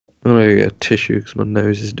I'm gonna get a tissue because my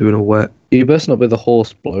nose is doing a wet. You best not be the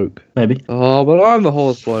horse bloke. Maybe. Oh, but I'm the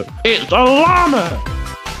horse bloke. It's a llama!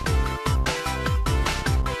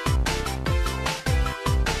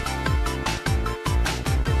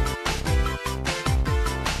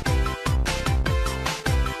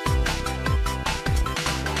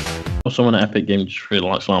 Or someone at Epic Games just really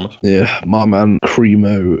likes llamas. Yeah, my man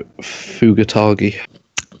Cremo Fugatagi.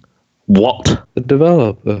 What? The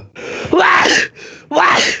developer.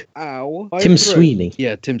 Ow. Tim Sweeney.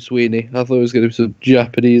 Yeah, Tim Sweeney. I thought it was going to be some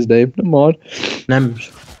Japanese name. Never mind.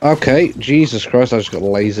 Nems. Okay, Jesus Christ, I just got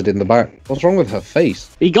lasered in the back. What's wrong with her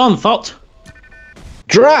face? Be gone, thought.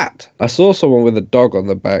 Drat! I saw someone with a dog on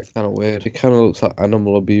the back. Kind of weird. It kind of looks like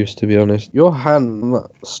animal abuse, to be honest. Your hand on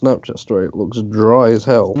that Snapchat story looks dry as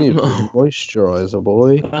hell. You need moisturiser,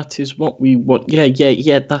 boy. That is what we want. Yeah,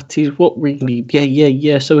 that is what we need.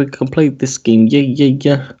 Yeah, so we can play this game.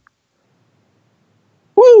 Yeah.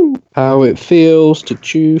 Woo! How it feels to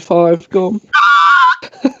chew 5 gum.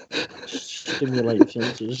 Stimulate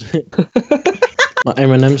senses. My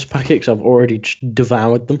M&M's packets, I've already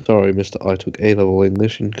devoured them. Sorry, Mr. I took A-level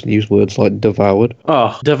English and can use words like devoured.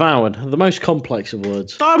 Oh, devoured. The most complex of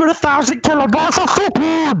words. I'm 1,000 kilobytes of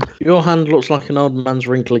football! Your hand looks like an old man's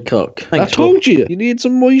wrinkly cock. I told you! You need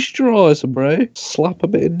some moisturiser, bro. Slap a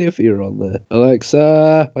bit of Nivea on there.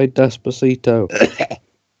 Alexa, play Despacito.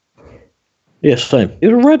 Yes, same. It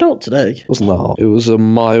was red hot today. It wasn't that hot. It was a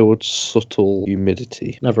mild, subtle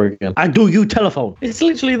humidity. Never again. I do you telephone. It's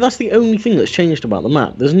literally, that's the only thing that's changed about the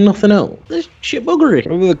map. There's nothing else. There's shit buggery.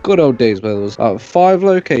 Remember the good old days where there was 5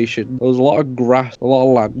 locations, there was a lot of grass, a lot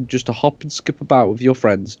of land, just to hop and skip about with your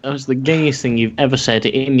friends. That was the gayest thing you've ever said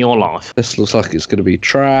in your life. This looks like it's going to be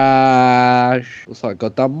trash. Looks like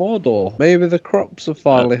goddamn Mordor. Maybe the crops are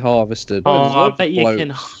finally harvested. Oh, I bet you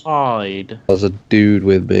can hide. There's a dude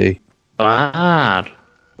with me. Bad.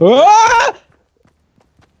 Ah!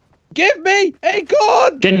 Give me a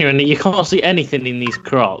gun! Genuinely, you can't see anything in these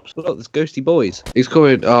crops. Look, there's ghosty boys. He's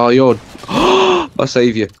coming. Oh, you're... my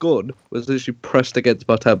saviour. Gun was literally pressed against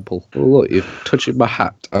my temple. Oh, look, you're touching my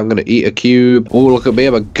hat. I'm going to eat a cube. Oh, look at me.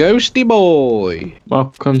 I'm a ghosty boy.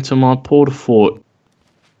 Welcome to my Port Fortress.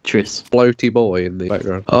 Floaty boy in the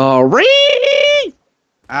background. Oh, really?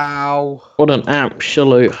 Ow. What an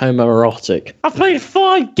absolute homoerotic. I've played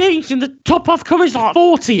 5 games in the top I've come is like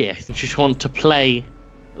 40th. I just want to play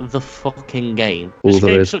the fucking game. This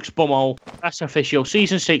game sucks bumhole. That's official.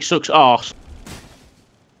 Season 6 sucks arse.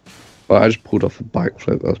 Well, I just pulled off a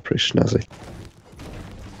backflip. That was pretty snazzy.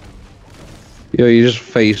 Yeah, you just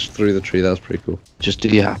phased through the tree. That was pretty cool. Just do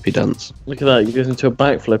your happy dance. Look at that. You go into a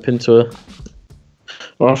backflip into a...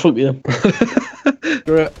 Oh, I'll flip you.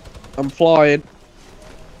 I'm flying.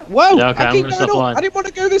 Whoa! Yeah, okay, I keep going up. I didn't want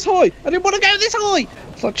to go this high.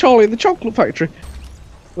 It's like Charlie in the Chocolate Factory.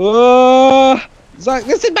 Zach,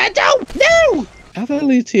 this is bad. No! How the hell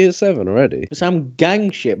are you tier 7 already? Some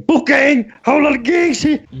gang shit. Booking! Whole lot of gang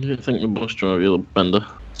shit! You didn't think the bus driver, you little bender.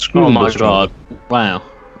 Screw oh my god. Wow.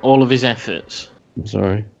 All of his efforts. I'm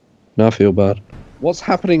sorry. Now I feel bad. What's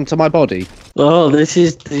happening to my body? Oh, this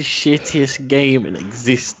is the shittiest game in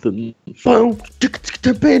existence.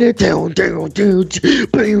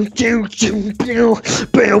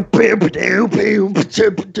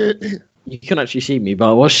 You can actually see me, but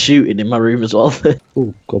I was shooting in my room as well.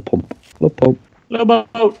 Oh, go pump. Go pump. Little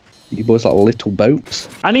boat. You boys like little boats.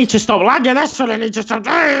 I need to stop lagging, that's what I need to stop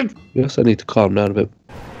doing. Yes, I need to calm down a bit.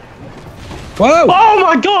 Whoa! Oh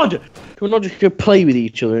my god! Can we not just go play with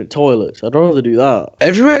each other in toilets? I'd rather do that.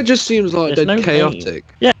 Everywhere just seems like they're chaotic.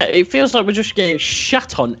 Yeah, it feels like we're just getting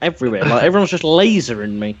shat on everywhere. Like everyone's just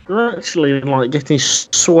lasering me. We're actually like getting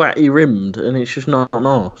sweaty rimmed, and it's just not nice.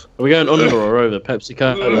 Are we going under or over? Pepsi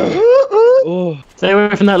Cola. Oh. Stay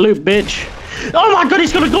away from that loop, bitch. Oh my god,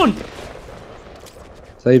 he's got a gun!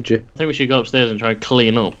 Saved you. I think we should go upstairs and try and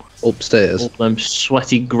clean up. Upstairs? All them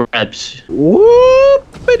sweaty grabs. Whoop!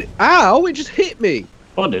 Ow, it just hit me.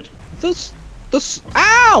 What did?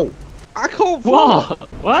 Ow! I can't fly.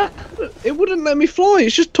 What? It wouldn't let me fly. It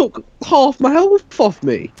just took half my health off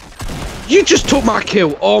me. You just took my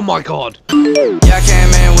kill. Oh my god. Yeah, I came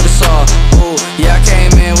in with a saw. Ooh, yeah, I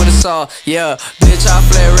came in with a saw. Yeah, bitch, I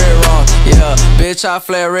flare red raw. Yeah, bitch, I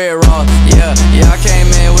flare red raw. Yeah, I came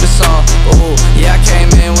in with a saw. Ooh, yeah, I came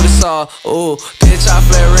in with a saw. Ooh, bitch, I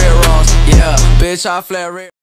flare red raw. Yeah, bitch, I flare red.